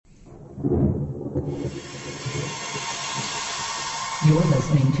You're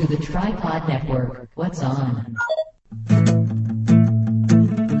listening to the Tripod Network. What's on?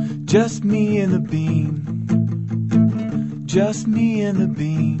 Just me and the bean. Just me and the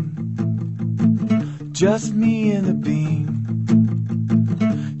bean. Just me and the bean.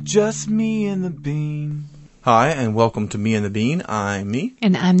 Just me and the bean. Hi, and welcome to Me and the Bean. I'm me.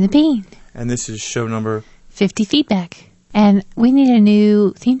 And I'm the Bean. And this is show number 50 Feedback. And we need a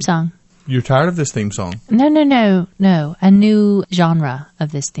new theme song. You're tired of this theme song? No. A new genre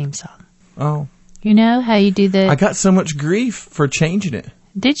of this theme song. Oh. You know how you do the... I got so much grief for changing it.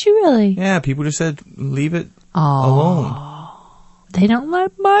 Did you really? Yeah, people just said, leave it alone. They don't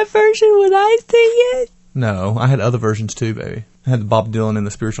like my version when I sing it? No, I had other versions too, baby. I had the Bob Dylan and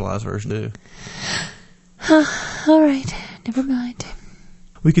the spiritualized version too. All right, never mind.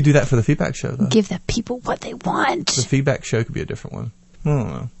 We could do that for the feedback show, though. Give the people what they want. The feedback show could be a different one. I don't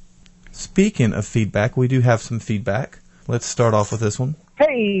know. Speaking of feedback, we do have some feedback. Let's start off with this one.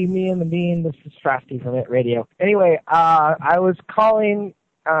 Hey, Me and the Bean. This is Frosty from It Radio. Anyway, I was calling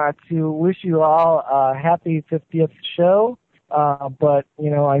to wish you all a happy 50th show, but,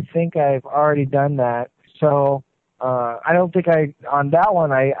 I think I've already done that. So I don't think on that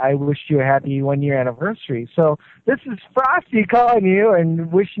one, I wished you a happy 1-year anniversary. So this is Frosty calling you and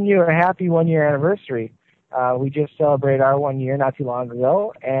wishing you a happy 1-year anniversary. We just celebrated our 1 year not too long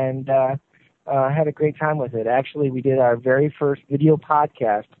ago, and had a great time with it. Actually, we did our very first video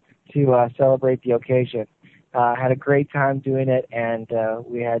podcast to celebrate the occasion. Had a great time doing it, and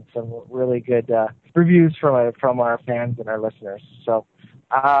we had some really good reviews from our fans and our listeners. So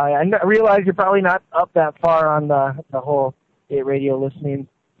I realize you're probably not up that far on the whole It Radio listening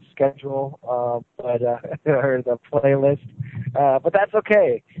schedule, but or the playlist, but that's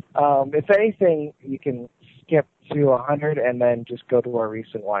okay. If anything, you can skip to 100 and then just go to our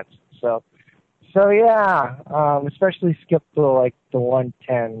recent ones. So yeah, especially skip to like the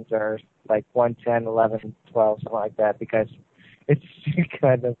 110s or like 110, 11, 12, something like that, because it's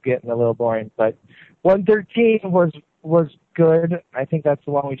kind of getting a little boring. But 113 was good. I think that's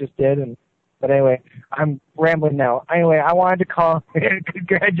the one we just did. But anyway, I'm rambling now. Anyway, I wanted to call and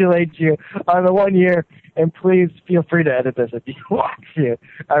congratulate you on the 1 year, and please feel free to edit this if you want to.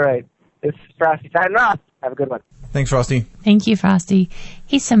 All right, this is Frosty signing off. Have a good one. Thanks, Frosty. Thank you, Frosty.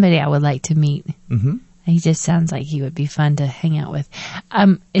 He's somebody I would like to meet. Mm-hmm. He just sounds like he would be fun to hang out with.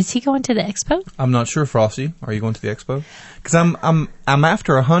 Is he going to the expo? I'm not sure, Frosty. Are you going to the expo? Because I'm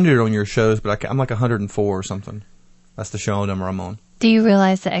after 100 on your shows, but I'm like 104 or something. That's the show number I'm on. Do you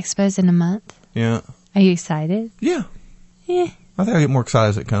realize the expo's in a month? Yeah. Are you excited? Yeah. Yeah. I think I get more excited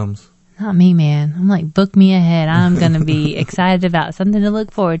as it comes. Not me, man. I'm like, book me ahead. I'm going to be excited about something to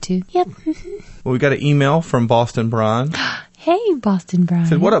look forward to. Yep. Well, we got an email from Boston Brian. Hey, Boston Brian.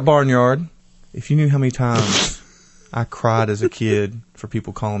 Said, what up, Barnyard? If you knew how many times I cried as a kid for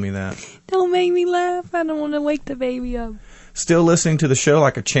people calling me that. Don't make me laugh. I don't want to wake the baby up. Still listening to the show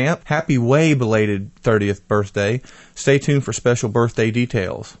like a champ. Happy way belated 30th birthday. Stay tuned for special birthday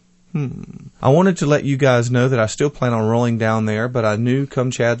details. I wanted to let you guys know that I still plan on rolling down there, but I knew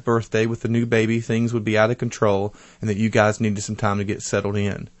come Chad's birthday with the new baby, things would be out of control and that you guys needed some time to get settled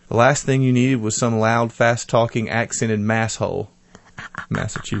in. The last thing you needed was some loud, fast-talking, accented masshole.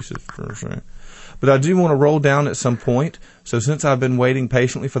 Massachusetts, for sure. But I do want to roll down at some point, so since I've been waiting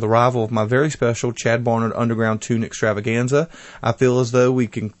patiently for the arrival of my very special Chad Barnard Underground Tune Extravaganza, I feel as though we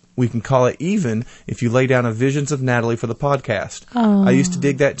can call it even if you lay down a Visions of Natalie for the podcast. Aww. I used to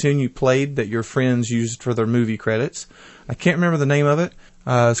dig that tune you played that your friends used for their movie credits. I can't remember the name of it.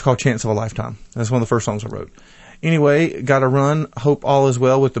 It's called Chance of a Lifetime. That's one of the first songs I wrote. Anyway, gotta run. Hope all is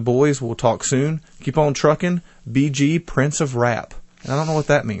well with the boys. We'll talk soon. Keep on trucking. BG, Prince of Rap. And I don't know what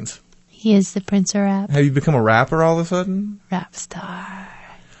that means. He is the Prince of Rap. Have you become a rapper all of a sudden? Rap star.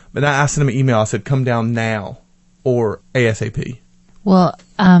 But I sent him an email. I said, come down now or ASAP. Well,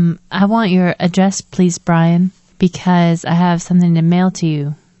 I want your address, please, Brian, because I have something to mail to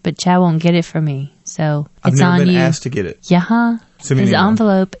you, but Chad won't get it for me, so it's on you. I've never been asked to get it. Yeah, his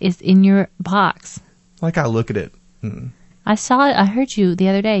envelope is in your box. Like I look at it. I saw it. I heard you the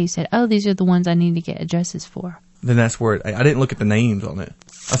other day. You said, oh, these are the ones I need to get addresses for. Then that's where I didn't look at the names on it.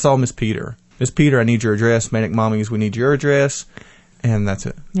 I saw Miss Peter. Miss Peter, I need your address. Manic Mommies, we need your address. And that's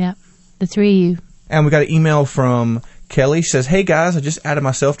it. Yep. The three of you. And we got an email from Kelly says, hey guys, I just added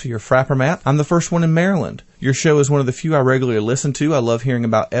myself to your Frapper map. I'm the first one in Maryland. Your show is one of the few I regularly listen to. I love hearing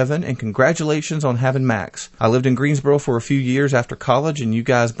about Evan, and congratulations on having Max. I lived in Greensboro for a few years after college, and you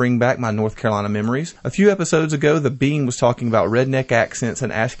guys bring back my North Carolina memories. A few episodes ago, the Bean was talking about redneck accents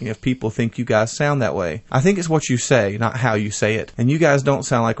and asking if people think you guys sound that way. I think it's what you say, not how you say it, and you guys don't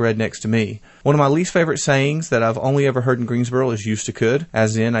sound like rednecks to me. One of my least favorite sayings that I've only ever heard in Greensboro is used to could,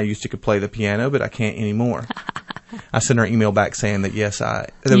 as in I used to could play the piano, but I can't anymore. I sent her an email back saying that yes,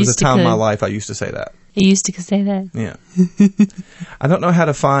 there was a time in my life I used to say that. You used to say that? Yeah. I don't know how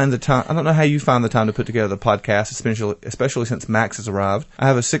to find the time. I don't know how you find the time to put together the podcast, especially since Max has arrived. I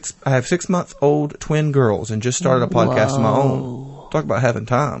have 6-month-old twin girls and just started a podcast of my own. Talk about having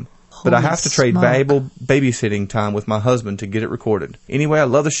time. But I have to trade valuable babysitting time with my husband to get it recorded. Anyway, I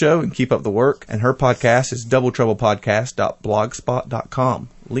love the show and keep up the work. And her podcast is doubletrouble.podcast.blogspot.com.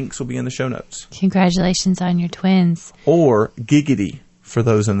 Links will be in the show notes. Congratulations on your twins. Or Giggity, for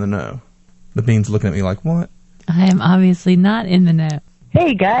those in the know. The Bean's looking at me like, what? I am obviously not in the know.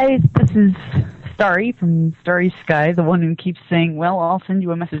 Hey guys, this is Starry from Starry Sky, the one who keeps saying, well, I'll send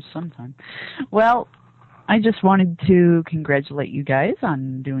you a message sometime. Well, I just wanted to congratulate you guys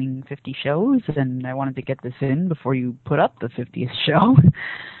on doing 50 shows, and I wanted to get this in before you put up the 50th show.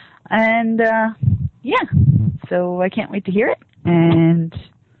 And, yeah, so I can't wait to hear it. And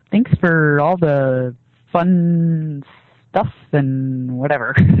thanks for all the fun stuff and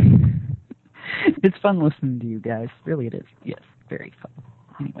whatever. It's fun listening to you guys. Really it is. Yes, very fun.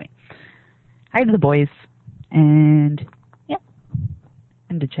 Anyway, hi to the boys. And, yeah,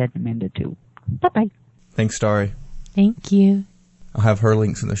 and to Chad and Amanda, too. Bye-bye. Thanks, Starry. Thank you. I'll have her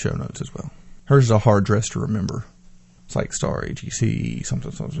links in the show notes as well. Hers is a hard dress to remember. It's like Starry, GC,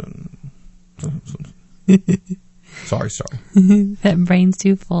 something. Sorry. That brain's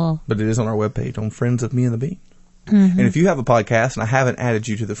too full. But it is on our webpage on Friends of Me and the Bean. Mm-hmm. And if you have a podcast and I haven't added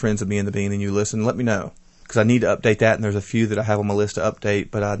you to the Friends of Me and the Bean and you listen, let me know. Because I need to update that, and there's a few that I have on my list to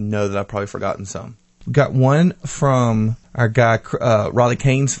update, but I know that I've probably forgotten some. We got one from our guy, Raleigh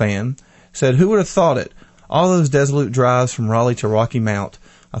Canes fan. Said, who would have thought it? All those desolate drives from Raleigh to Rocky Mount.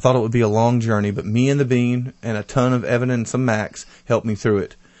 I thought it would be a long journey, but me and the Bean and a ton of Evan and some Max helped me through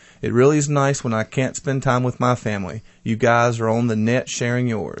it. It really is nice when I can't spend time with my family. You guys are on the net sharing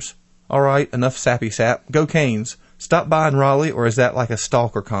yours. All right, enough sappy sap. Go Canes. Stop by in Raleigh, or is that like a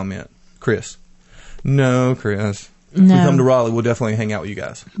stalker comment? Chris. No, Chris. No. If we come to Raleigh, we'll definitely hang out with you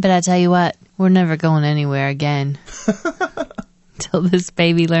guys. But I tell you what, we're never going anywhere again. Till this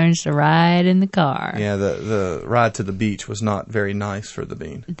baby learns to ride in the car. Yeah, the ride to the beach was not very nice for the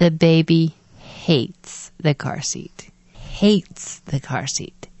Bean. The baby hates the car seat. Hates the car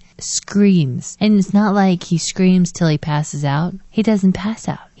seat. Screams. And it's not like he screams till he passes out. He doesn't pass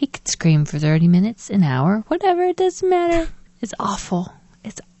out. He could scream for 30 minutes, an hour, whatever. It doesn't matter. It's awful.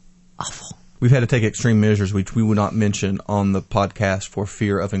 It's awful. We've had to take extreme measures which we will not mention on the podcast for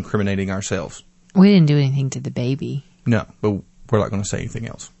fear of incriminating ourselves. We didn't do anything to the baby. No, but we're not going to say anything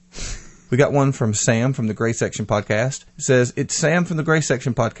else. We got one from Sam from the Gray Section Podcast. It says, it's Sam from the Gray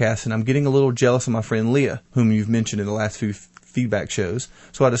Section Podcast, and I'm getting a little jealous of my friend Leah, whom you've mentioned in the last few feedback shows,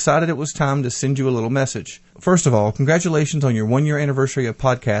 so I decided it was time to send you a little message. First of all, congratulations on your 1-year anniversary of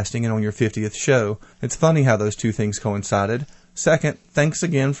podcasting and on your 50th show. It's funny how those two things coincided. Second, thanks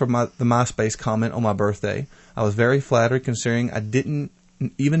again for the MySpace comment on my birthday. I was very flattered considering I didn't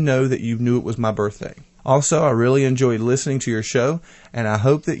even know that you knew it was my birthday. Also, I really enjoyed listening to your show, and I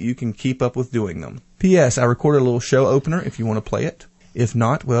hope that you can keep up with doing them. P.S. I recorded a little show opener if you want to play it. If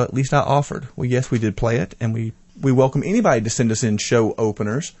not, well, at least I offered. Well, yes, we did play it, and we welcome anybody to send us in show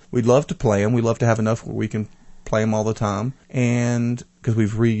openers. We'd love to play them. We'd love to have enough where we can play them all the time, and because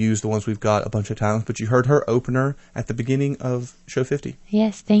we've reused the ones we've got a bunch of times. But you heard her opener at the beginning of show 50.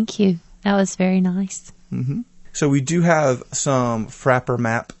 Yes, thank you. That was very nice. Mm-hmm. So we do have some Frapper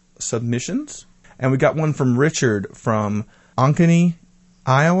Map submissions. And we got one from Richard from Ankeny,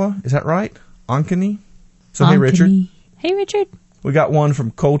 Iowa. Is that right? Ankeny? So, Ankeny. Hey, Richard. Hey, Richard. We got one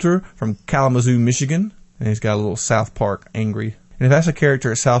from Coulter from Kalamazoo, Michigan. And he's got a little South Park angry. And if that's a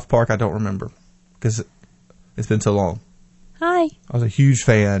character at South Park, I don't remember. Because it's been so long. Hi. I was a huge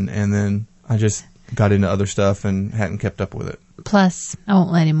fan, and then I just got into other stuff and hadn't kept up with it. Plus, I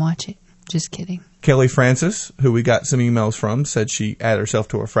won't let him watch it. Just kidding. Kelly Francis, who we got some emails from, said she added herself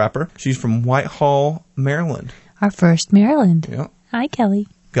to a Frapper. She's from Whitehall, Maryland. Our first Maryland. Yeah. Hi, Kelly.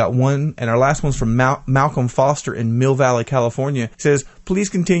 Got one, and our last one's from Malcolm Foster in Mill Valley, California. It says, please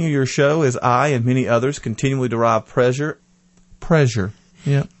continue your show as I and many others continually derive pleasure.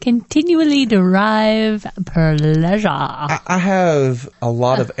 Yeah. Continually derive pleasure. I have a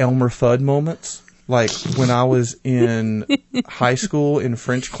lot of Elmer Fudd moments. Like when I was in high school in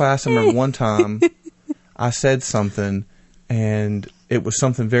French class, I remember one time I said something and it was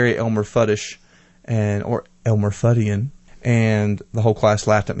something very Elmer Fuddish or Elmer Fuddian, and the whole class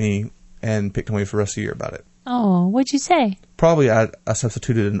laughed at me and picked on me for the rest of the year about it. Oh, what'd you say? Probably I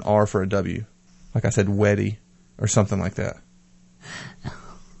substituted an R for a W. Like I said weddy or something like that.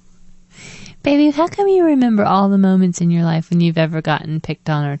 Baby, how come you remember all the moments in your life when you've ever gotten picked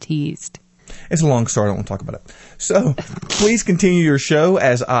on or teased? It's a long story. I don't want to talk about it. So please continue your show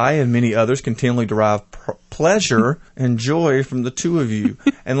as I and many others continually derive pleasure and joy from the two of you.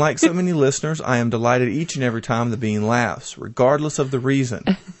 And like so many listeners, I am delighted each and every time the Bean laughs, regardless of the reason.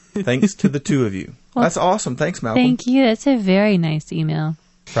 Thanks to the two of you. Well, that's awesome. Thanks, Malcolm. Thank you. That's a very nice email.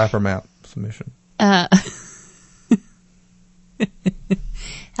 Frapper map submission. How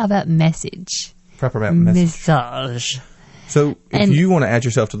about message? Frapper map message. Message. So if you want to add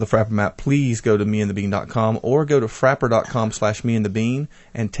yourself to the Frapper map, please go to meandthebean.com or go to frapper.com/meandthebean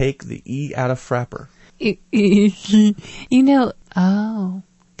and take the E out of Frapper. Oh,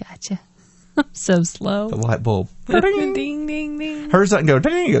 gotcha. I'm so slow. The light bulb. Ding, ding, ding. Hers doesn't go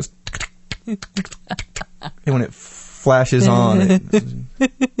ding, it goes and when it flashes on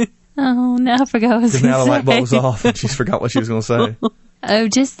Oh, now I forgot what I was going to say. now the light bulb's off and she's forgot what she was going to say. Oh,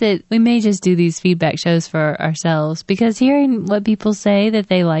 just that we may just do these feedback shows for ourselves, because hearing what people say that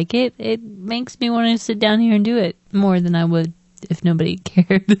they like it, it makes me want to sit down here and do it more than I would if nobody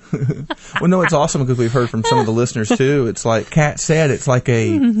cared. Well, no, it's awesome because we've heard from some of the listeners too. It's like Kat said, it's like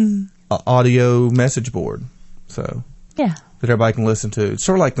a audio message board. So yeah, that everybody can listen to. It's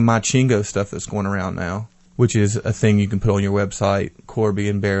sort of like the My Chingo stuff that's going around now, which is a thing you can put on your website. Corby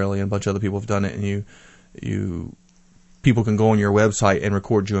and Barely and a bunch of other people have done it, and people can go on your website and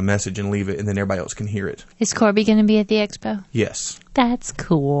record you a message and leave it, and then everybody else can hear it. Is Corby going to be at the expo? Yes. That's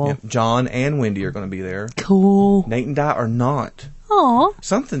cool. Yep. John and Wendy are going to be there. Cool. Nate and Di are not. Aw.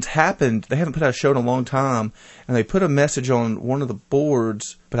 Something's happened. They haven't put out a show in a long time, and they put a message on one of the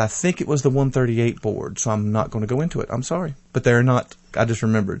boards, but I think it was the 138 board, so I'm not going to go into it. I'm sorry. But they're not. I just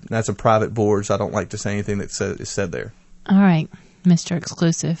remembered. That's a private board, so I don't like to say anything that is said there. All right, Mr.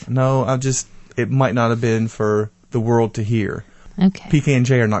 Exclusive. No, it might not have been for the world to hear. Okay. PK and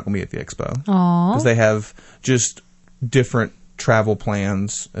J are not going to be at the expo. Aww. Because they have just different travel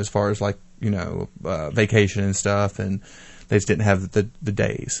plans as far as vacation and stuff, and they just didn't have the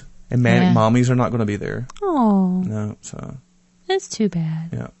days. And Manic Mommies are not going to be there. Oh. No, so. That's too bad.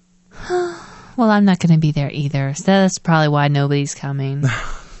 Yeah. Well, I'm not going to be there either, so that's probably why nobody's coming.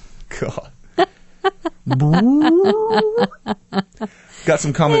 God. Got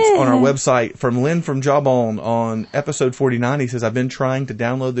some comments on our website from Lynn from Jawbone on episode 49. He says, I've been trying to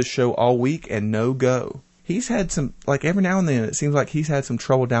download this show all week and no go. He's had some, every now and then, it seems like he's had some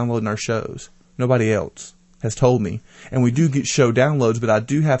trouble downloading our shows. Nobody else has told me. And we do get show downloads, but I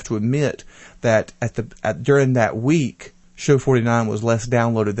do have to admit that during that week, show 49 was less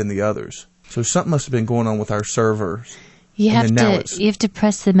downloaded than the others. So something must have been going on with our servers. You have to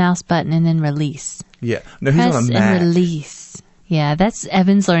press the mouse button and then release. Yeah. No, he's on a Mac. And release. Yeah, that's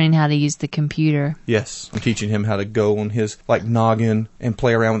Evan's learning how to use the computer. Yes. I'm teaching him how to go on his noggin and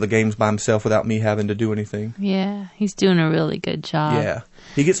play around with the games by himself without me having to do anything. Yeah, he's doing a really good job. Yeah.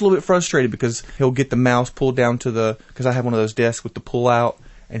 He gets a little bit frustrated because he'll get the mouse pulled down because I have one of those desks with the pull out,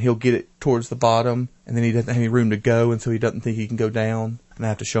 and he'll get it towards the bottom, and then he doesn't have any room to go, and so he doesn't think he can go down. And I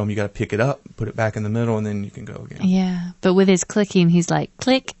have to show him you got to pick it up, put it back in the middle, and then you can go again. Yeah, but with his clicking, he's like,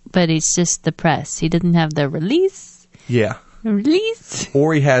 click, but it's just the press. He doesn't have the release. Yeah. Release.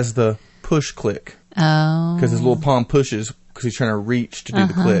 Or he has the push click. Oh. Because his little palm pushes because he's trying to reach to do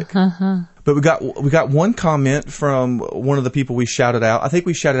the click. But we got one comment from one of the people we shouted out. I think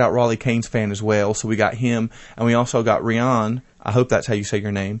we shouted out Raleigh Canes fan as well, so we got him. And we also got Rian, I hope that's how you say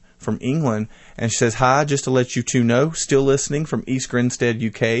your name, from England. And she says, hi, just to let you two know, still listening from East Grinstead,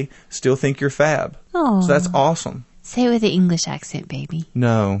 UK. Still think you're fab. Oh. So that's awesome. Say it with an English accent, baby.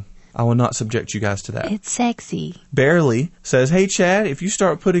 No, I will not subject you guys to that. It's sexy. Barely says, hey, Chad, if you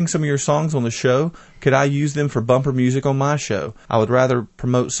start putting some of your songs on the show, could I use them for bumper music on my show? I would rather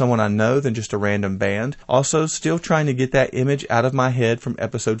promote someone I know than just a random band. Also, still trying to get that image out of my head from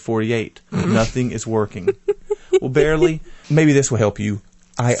episode 48. Nothing is working. Well, Barely, maybe this will help you.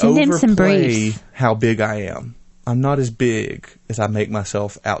 I overplay how big I am. I'm not as big as I make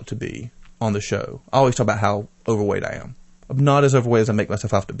myself out to be on the show. I always talk about how overweight I am. I'm not as overweight as I make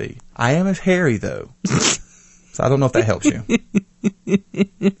myself out to be. I am as hairy, though. So I don't know if that helps you.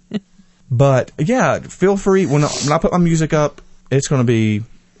 But, yeah, feel free. When I put my music up, it's not even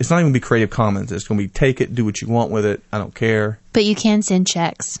going to be Creative Commons. It's going to be take it, do what you want with it. I don't care. But you can send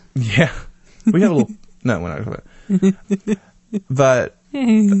checks. Yeah. We have a little... No, we're not going to. But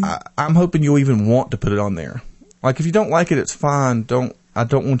I'm hoping you'll even want to put it on there. Like, if you don't like it, it's fine. I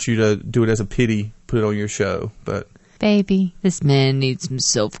don't want you to do it as a pity, put it on your show. But baby, this man needs some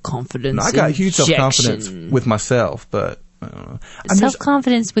self-confidence. I got huge self-confidence with myself, but I don't know.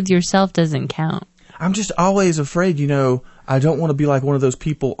 Self-confidence with yourself doesn't count. I'm just always afraid, I don't want to be like one of those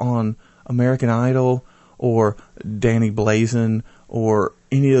people on American Idol or Danny Blazin or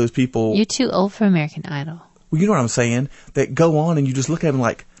any of those people. You're too old for American Idol. Well, you know what I'm saying? That go on and you just look at them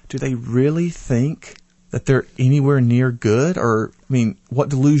like, do they really think that they're anywhere near good? Or, what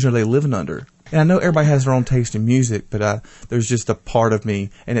delusion are they living under? And I know everybody has their own taste in music, but there's just a part of me,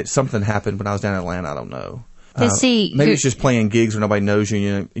 and something happened when I was down in Atlanta, I don't know. Maybe it's just playing gigs where nobody knows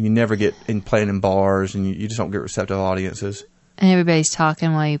you, and you never get in playing in bars, and you just don't get receptive audiences. And everybody's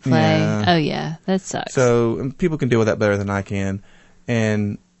talking while you play. Yeah. Oh, yeah, that sucks. So, and people can deal with that better than I can.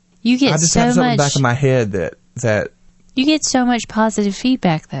 And you get I just have something in the back of my head that... You get so much positive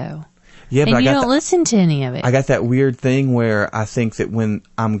feedback, though. Yeah, but and you don't listen to any of it. I got that weird thing where I think that when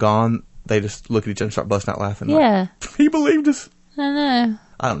I'm gone, they just look at each other and start busting out laughing. Yeah. Like, he believed us. I know.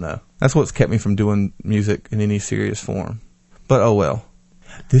 I don't know. That's what's kept me from doing music in any serious form. But oh well.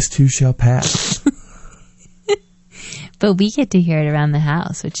 This too shall pass. But we get to hear it around the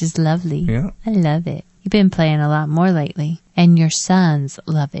house, which is lovely. Yeah. I love it. You've been playing a lot more lately. And your sons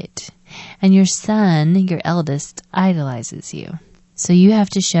love it. And your son, your eldest, idolizes you. So you have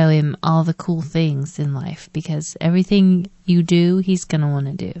to show him all the cool things in life, because everything you do, he's going to want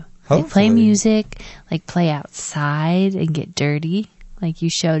to do. Like play music, like play outside and get dirty. Like you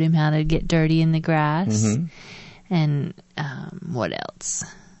showed him how to get dirty in the grass. Mm-hmm. And what else?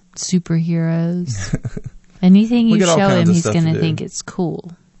 Superheroes. Anything you show him, he's going to think it's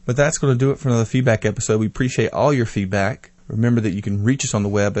cool. But that's going to do it for another feedback episode. We appreciate all your feedback. Remember that you can reach us on the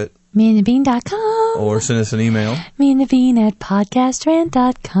web at meandthebean.com or send us an email.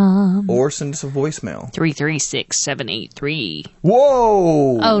 meandthebean@podcastrant.com or send us a voicemail. 336-783.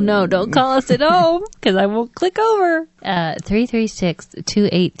 Whoa! Oh, no, don't call us at home because I won't click over.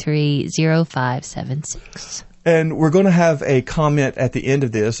 336-283-0576. And we're going to have a comment at the end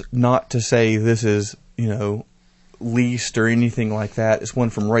of this, not to say this is, leased or anything like that. It's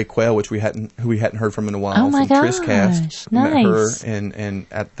one from Ray Quayle, who we hadn't heard from in a while. Oh my from gosh, Trisscast. nice. Met her and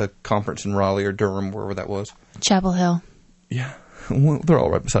at the conference in Raleigh or Durham, wherever that was. Chapel Hill. Yeah. Well, they're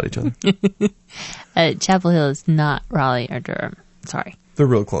all right beside each other. Chapel Hill is not Raleigh or Durham. Sorry. They're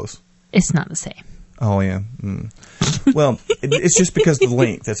real close. It's not the same. Oh, yeah. Well, it's just because of the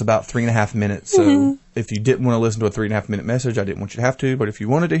length. It's about 3.5 minutes. So if you didn't want to listen to a 3.5 minute message, I didn't want you to have to. But if you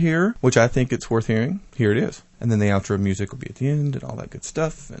wanted to hear, which I think it's worth hearing, here it is. And then the outro music will be at the end and all that good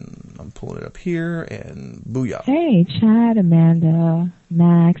stuff. And I'm pulling it up here and booyah. Hey, Chad, Amanda,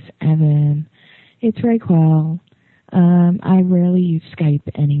 Max, Evan. It's Ray Quayle. I rarely use Skype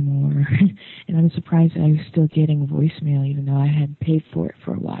anymore. And I'm surprised I was still getting voicemail even though I hadn't paid for it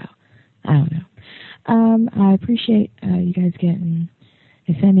for a while. I don't know. I appreciate you guys at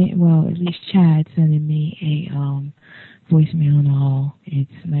least Chad sending me a voicemail and all.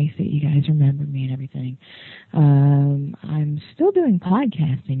 It's nice that you guys remember me and everything. I'm still doing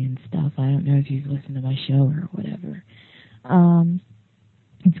podcasting and stuff. I don't know if you've listened to my show or whatever.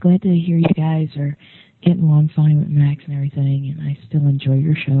 It's glad to hear you guys are getting along fine with Max and everything, and I still enjoy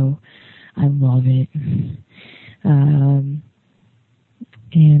your show. I love it.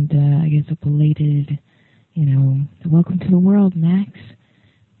 And I guess a belated, welcome to the world, Max.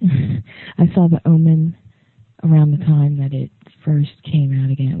 I saw The Omen around the time that it first came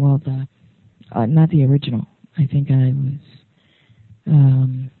out again. Well, not the original. I think I was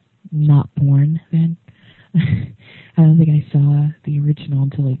not born then. I don't think I saw the original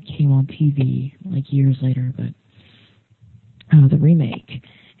until it came on TV, years later, but the remake.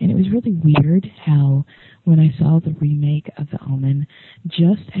 And it was really weird how when I saw the remake of The Omen,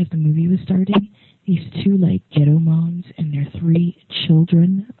 just as the movie was starting, these two ghetto moms and their 3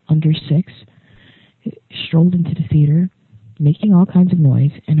 children under 6 strolled into the theater, making all kinds of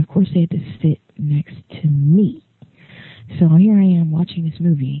noise, and of course they had to sit next to me. So here I am watching this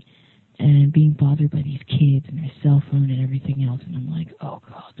movie and being bothered by these kids and their cell phone and everything else, and I'm like, oh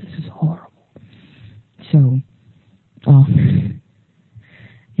God, this is horrible. So,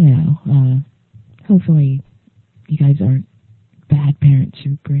 hopefully you guys aren't bad parents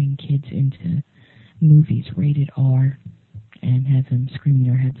who bring kids into movies rated R and have them screaming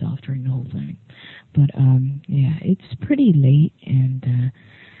their heads off during the whole thing. But, it's pretty late, and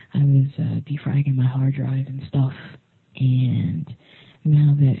I was defragging my hard drive and stuff, and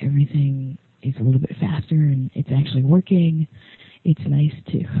now that everything is a little bit faster and it's actually working, it's nice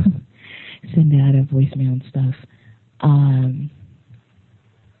to send out a voicemail and stuff.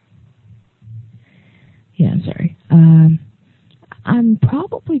 Yeah, I'm sorry. I'm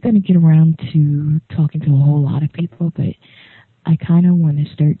probably going to get around to talking to a whole lot of people, but I kind of want to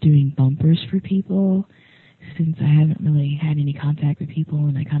start doing bumpers for people since I haven't really had any contact with people,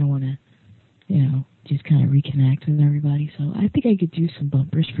 and I kind of want to, just kind of reconnect with everybody. So I think I could do some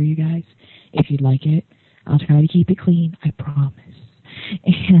bumpers for you guys if you'd like it. I'll try to keep it clean, I promise.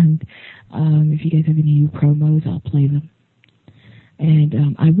 And if you guys have any new promos, I'll play them.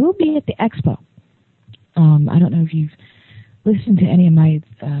 And I will be at the expo. I don't know if you've listened to any of my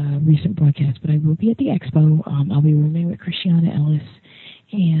recent broadcasts, but I will be at the expo. I'll be rooming with Christiana Ellis,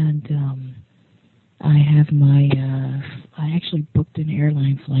 and I have I actually booked an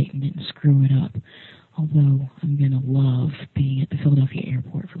airline flight and didn't screw it up. Although I'm going to love being at the Philadelphia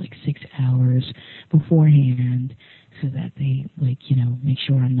airport for like 6 hours beforehand so that they, make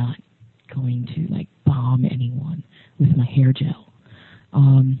sure I'm not going to, bomb anyone with my hair gel.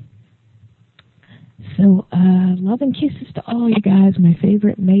 So, love and kisses to all you guys, my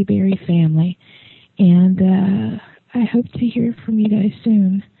favorite Mayberry family. And I hope to hear from you guys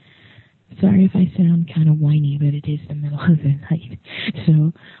soon. Sorry if I sound kind of whiny, but it is the middle of the night.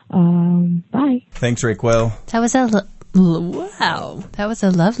 So, bye. Thanks, Raquel. That was wow. That was a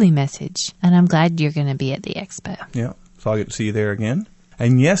lovely message. And I'm glad you're going to be at the expo. Yeah. So I'll get to see you there again.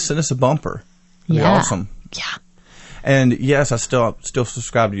 And yes, send us a bumper. That'd be awesome. Yeah. And yes, I still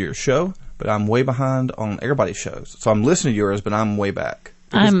subscribe to your show, but I'm way behind on everybody's shows. So I'm listening to yours, but I'm way back.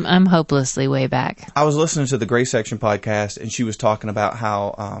 I'm hopelessly way back. I was listening to the Gray Section podcast, and she was talking about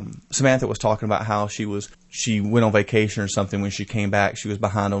how Samantha was talking about how she went on vacation or something. When she came back, she was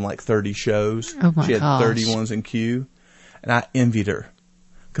behind on 30 shows. Oh my She had gosh. 30 ones in queue, and I envied her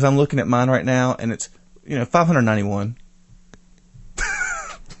because I'm looking at mine right now, and it's 591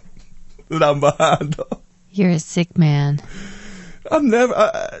 that I'm behind on. You're a sick man. I'm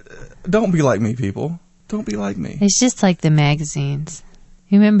never. Don't be like me, people. Don't be like me. It's just like the magazines.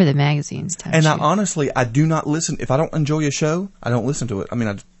 You remember the magazines, don't And you? I do not listen. If I don't enjoy a show, I don't listen to it.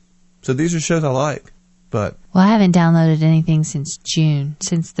 So these are shows I like, but. Well, I haven't downloaded anything since June,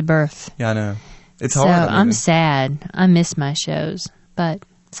 since the birth. Yeah, I know. It's so hard. I'm sad. I miss my shows, but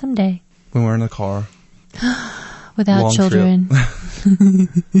someday. When we're in the car. Without Long children.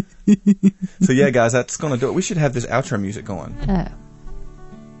 So yeah, guys, that's going to do it. We should have this outro music going. Oh.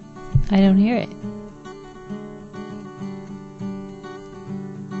 I don't hear it.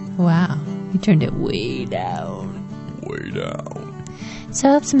 Wow. You turned it way down. Way down. So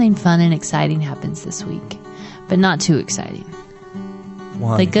I hope something fun and exciting happens this week. But not too exciting.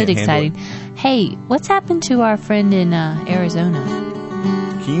 Why? Like good exciting. Hey, what's happened to our friend in Arizona?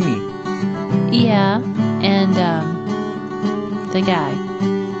 Kimi. Yeah. And the guy.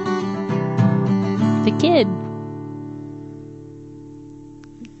 The kid.